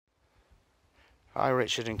Hi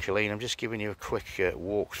Richard and Colleen, I'm just giving you a quick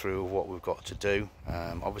walkthrough of what we've got to do.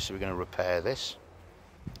 Obviously we're going to repair this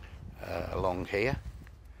along here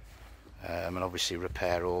and obviously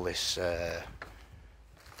repair all this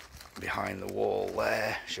behind the wall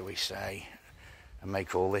there, shall we say, and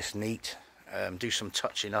make all this neat. Do some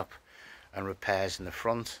touching up and repairs in the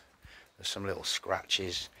front. There's some little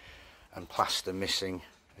scratches and plaster missing,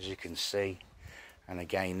 as you can see, and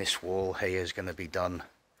again this wall here is going to be done.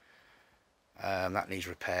 That needs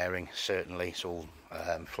repairing, certainly. It's all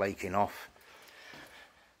flaking off.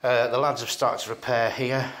 The lads have started to repair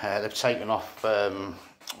here. They've taken off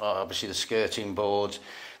obviously the skirting boards.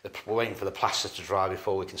 We're waiting for the plaster to dry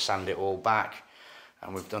before we can sand it all back,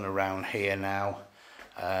 and we've done around here now.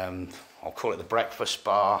 I'll call it the breakfast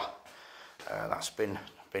bar. That's been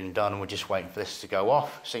done, and we're just waiting for this to go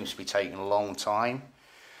off. Seems to be taking a long time.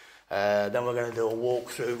 Then we're going to do a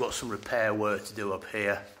walkthrough. We've got some repair work to do up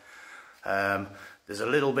here. There's a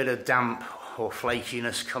little bit of damp or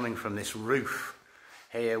flakiness coming from this roof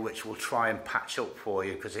here, which we'll try and patch up for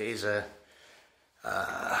you, because it is a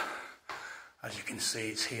as you can see,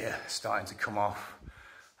 it's here starting to come off,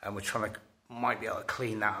 and we're trying to might be able to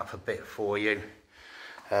clean that up a bit for you.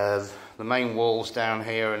 The main walls down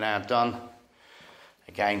here are now done.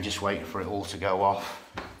 Again, just waiting for it all to go off.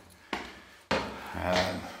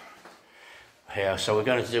 Here, so we're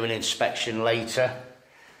going to do an inspection later.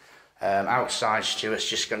 Outside, Stuart's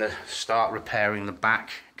just going to start repairing the back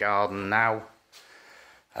garden now.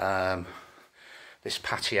 This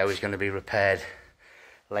patio is going to be repaired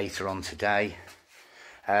later on today.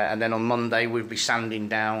 And then on Monday we'll be sanding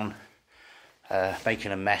down,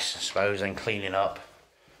 making a mess I suppose, and cleaning up.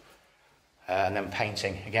 And then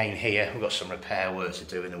painting. Again here we've got some repair work to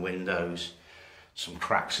do in the windows, some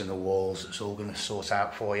cracks in the walls that's all going to sort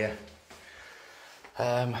out for you.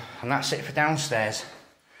 And that's it for downstairs.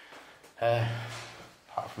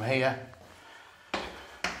 Apart from here,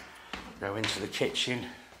 go into the kitchen.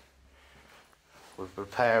 We're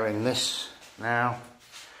preparing this now,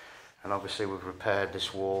 and obviously we've repaired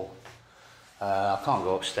this wall. I can't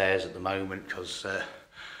go upstairs at the moment because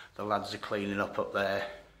the lads are cleaning up there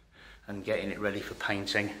and getting it ready for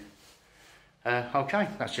painting. Okay,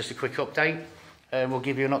 that's just a quick update. We'll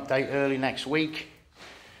give you an update early next week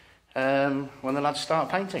when the lads start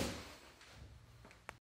painting.